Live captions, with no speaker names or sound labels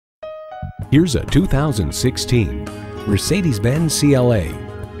Here's a 2016 Mercedes-Benz CLA.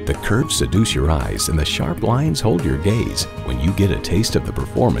 The curves seduce your eyes and the sharp lines hold your gaze. When you get a taste of the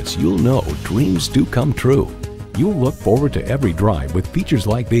performance, you'll know dreams do come true. You'll look forward to every drive with features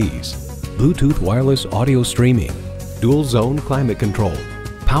like these: Bluetooth wireless audio streaming, dual zone climate control,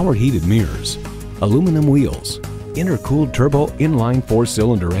 power heated mirrors, aluminum wheels, intercooled turbo inline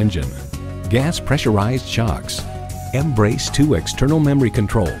 4-cylinder engine, gas pressurized shocks, M-Brace 2 external memory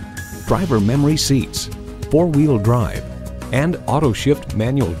control, driver memory seats, 4-wheel drive, and auto shift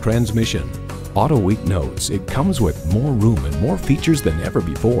manual transmission. Auto Week notes it comes with more room and more features than ever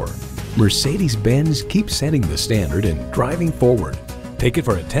before. Mercedes-Benz keeps setting the standard and driving forward. Take it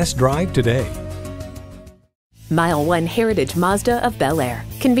for a test drive today. Mile 1 Heritage Mazda of Bel-Air,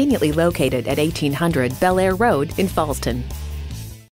 conveniently located at 1800 Bel-Air Road in Fallston.